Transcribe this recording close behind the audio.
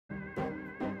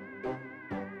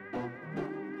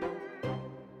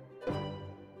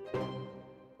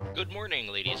Good morning,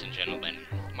 ladies and gentlemen.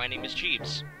 My name is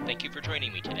Jeebz. Thank you for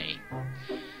joining me today.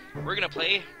 We're gonna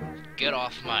play Get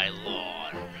Off My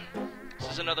Lawn.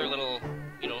 This is another little,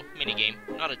 mini game.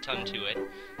 Not a ton to it,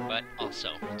 but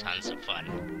also tons of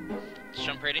fun. Let's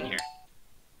jump right in here.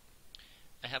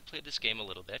 I have played this game a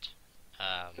little bit.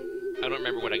 I don't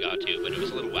remember what I got to, but it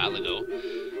was a little while ago.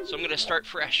 So I'm gonna start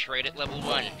fresh right at level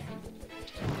 1.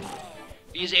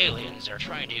 These aliens are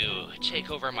trying to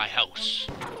take over my house,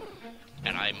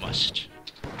 and I must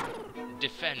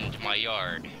defend my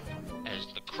yard as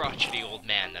the crotchety old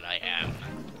man that I am.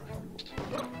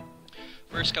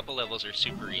 First couple levels are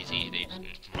super easy.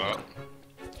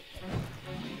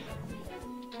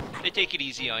 They take it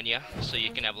easy on you, so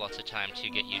you can have lots of time to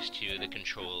get used to the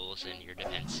controls and your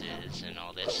defenses and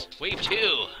all this. Wave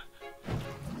 2!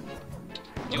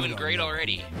 Doing great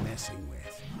already.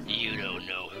 You don't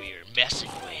know who you're messing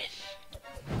with.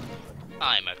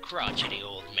 I'm a crotchety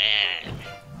old man.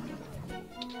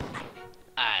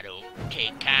 I don't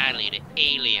take kindly to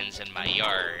aliens in my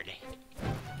yard.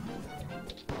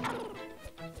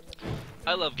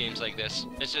 I love games like this.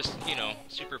 It's just,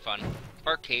 super fun.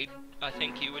 Arcade, I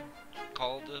think you would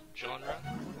call the genre.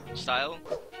 Style.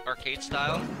 Arcade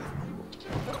style.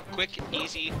 Quick,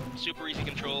 easy, super easy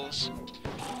controls.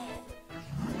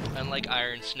 Unlike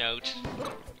Iron Snout,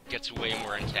 it gets way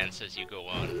more intense as you go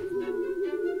on.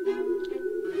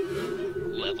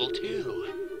 Level 2.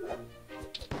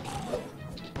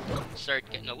 Start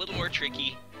getting a little more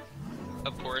tricky,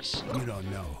 of course. You don't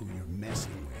know who you're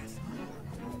messing with.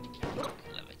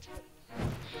 Love it.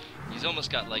 He's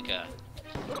almost got like a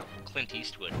Clint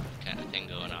Eastwood kind of thing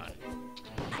going on.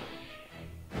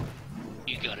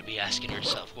 You gotta be asking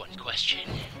yourself one question.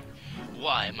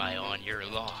 Why am I on your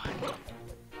lawn?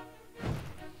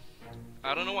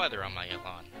 I don't know why they're on my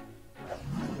lawn.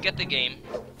 Get the game.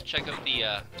 Check out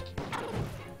the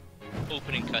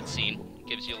opening cutscene. It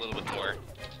gives you a little bit more.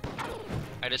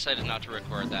 I decided not to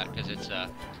record that because it's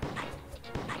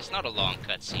not a long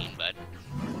cutscene, but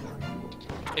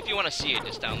if you want to see it,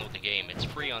 just download the game. It's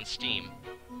free on Steam.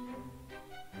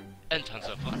 And tons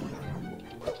of fun.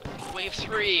 Wave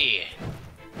 3!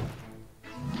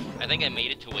 I think I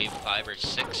made it to wave 5 or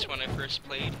 6 when I first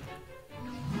played.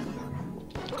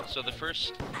 So the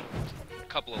first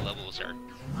couple of levels are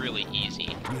really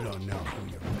easy. You don't know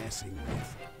who you're messing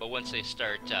with. But once they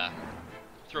start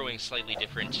throwing slightly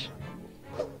different...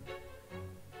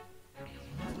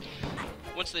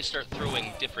 Once they start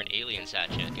throwing different aliens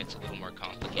at you, it gets a little more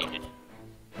complicated.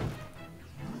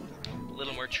 A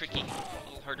little more tricky, a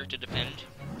little harder to defend.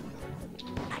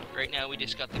 Right now we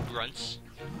just got the grunts,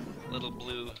 little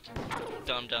blue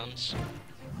dum-dums.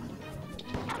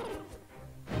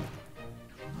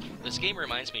 This game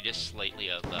reminds me just slightly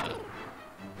of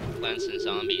Plants and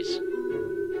Zombies,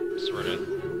 sort of.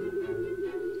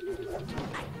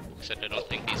 Except I don't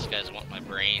think these guys want my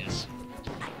brains.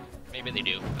 Maybe they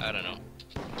do, I don't know.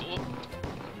 Whoop.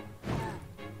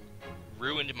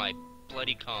 Ruined my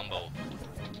bloody combo.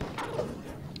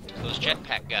 Those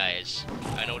jetpack guys,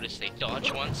 I noticed they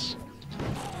dodge once,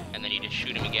 and then you just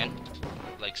shoot them again,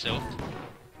 like so.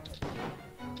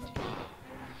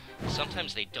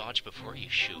 Sometimes they dodge before you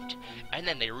shoot, and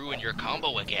then they ruin your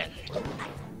combo again.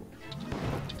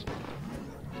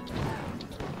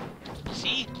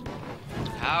 See?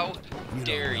 How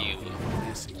dare you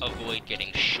avoid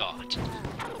getting shot?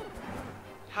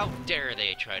 How dare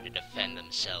they try to defend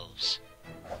themselves?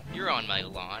 You're on my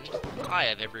lawn. I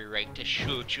have every right to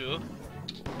shoot you.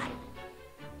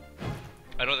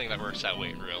 I don't think that works that way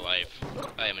in real life.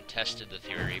 I haven't tested the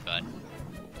theory, but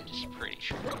I'm just pretty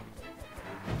sure.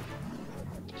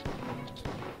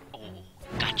 Oh,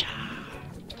 gotcha!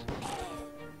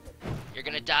 You're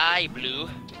gonna die, Blue.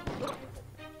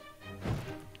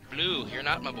 Blue, you're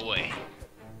not my boy.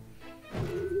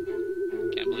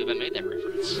 Can't believe I made that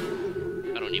reference.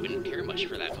 I don't even care much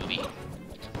for that movie.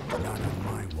 Not on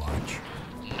my watch.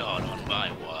 Not on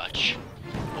my watch.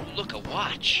 Oh, look, a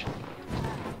watch!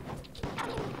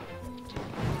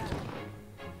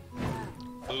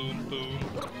 Boom, boom.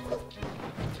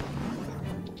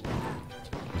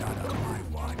 Not on my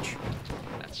watch.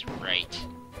 That's right.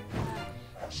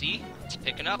 See? It's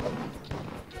picking up.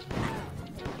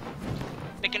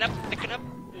 Picking up, picking up.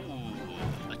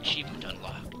 Ooh, achievement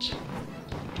unlocked.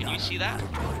 Can you see that?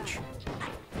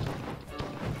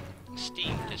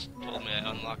 Steam just told me I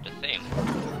unlocked a thing.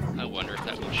 I wonder if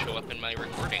that will show up in my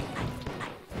recording.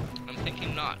 I'm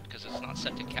thinking not, because it's not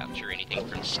set to capture anything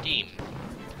from Steam.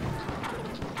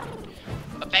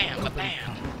 Ba-bam,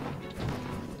 ba-bam!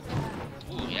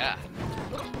 Ooh, yeah.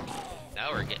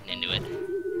 Now we're getting into it.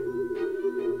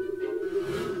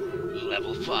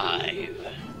 Level 5.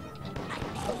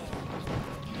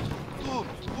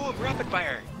 Boom! Rapid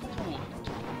fire! Ooh.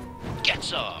 Get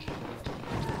some!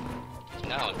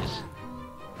 Now I'm just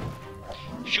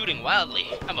shooting wildly.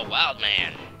 I'm a wild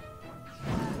man.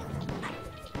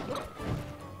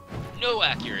 No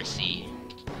accuracy.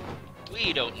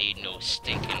 We don't need no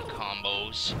stinking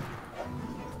combos.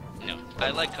 No,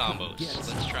 I like combos.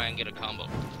 Let's try and get a combo.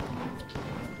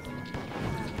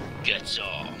 Get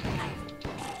some.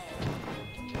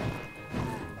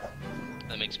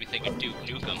 That makes me think of Duke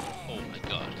Nukem. Oh my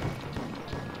god.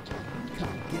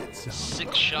 Come get some.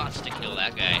 6 shots to kill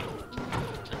that guy.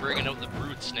 They're bringing out the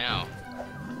brutes now.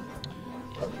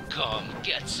 Come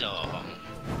get some.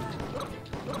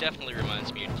 Definitely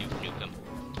reminds me of Duke Nukem.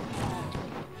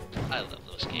 I love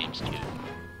those games too.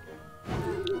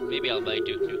 Maybe I'll buy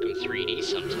Duke Nukem 3D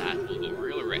sometime. We'll go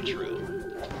real retro.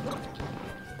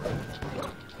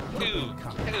 Ooh,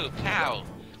 pow,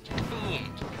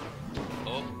 boom.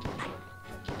 Oh,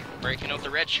 breaking out the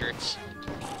red shirts.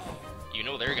 You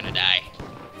know they're gonna die.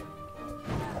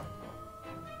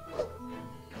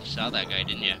 You saw that guy,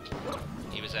 didn't you?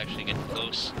 He was actually getting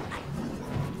close.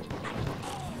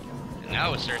 And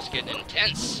now it starts getting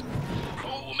intense.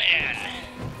 Oh man.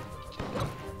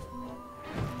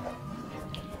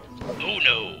 Oh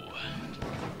no.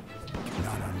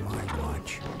 Not on my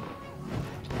watch.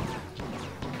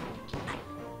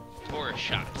 4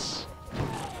 shots.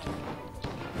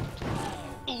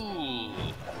 Ooh.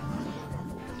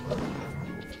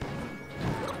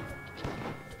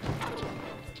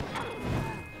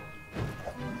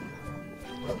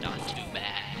 Not too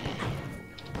bad.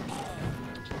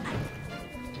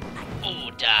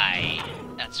 Oh, die.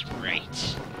 That's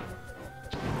right.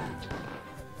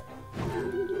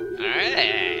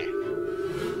 Alright.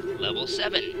 Level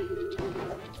 7.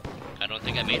 I don't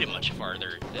think I made it much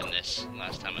farther than this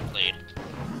last time I played.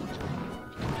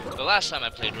 The last time I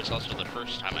played was also the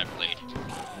first time I played.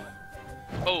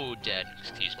 Oh, dead.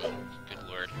 Excuse me. Good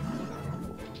lord.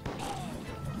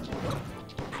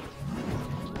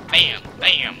 Bam!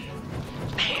 Bam!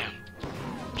 Bam!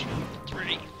 2,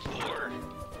 3, 4.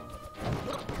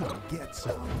 Come get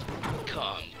some.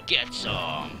 Come get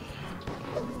some.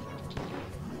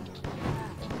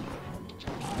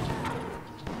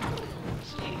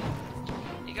 See?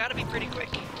 You gotta be pretty quick.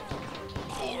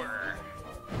 4.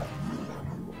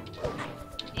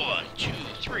 1, 2,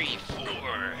 3,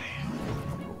 4.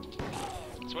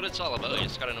 That's what it's all about. You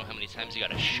just gotta know how many times you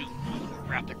gotta shoot.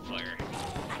 Rapid fire.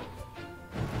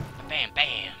 Bam,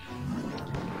 bam.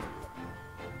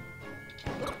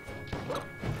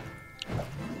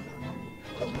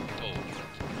 Oh.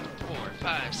 4,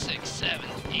 5, 6, 7,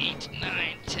 8,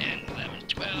 9, 10, 11,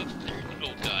 12, 13.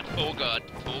 Oh god, oh god,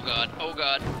 oh god, oh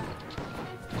god.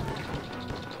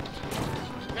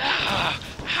 Ah!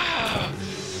 Ah!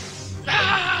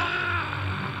 Ah!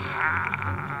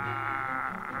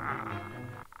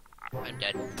 I'm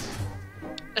dead.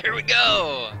 There we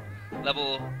go!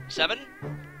 Level 7?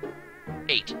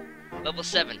 8. Level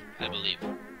 7, I believe.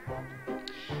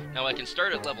 Now I can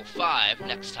start at level 5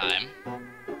 next time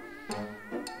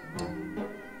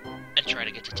and try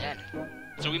to get to 10.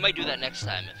 So we might do that next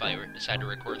time if I decide to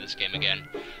record this game again.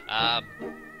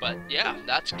 But yeah,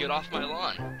 that's Get Off My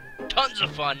Lawn. Tons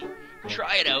of fun.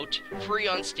 Try it out. Free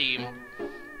on Steam.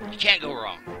 You can't go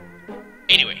wrong.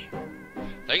 Anyway,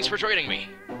 thanks for joining me.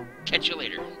 Catch you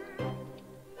later.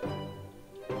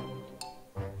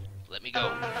 Let me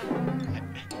go.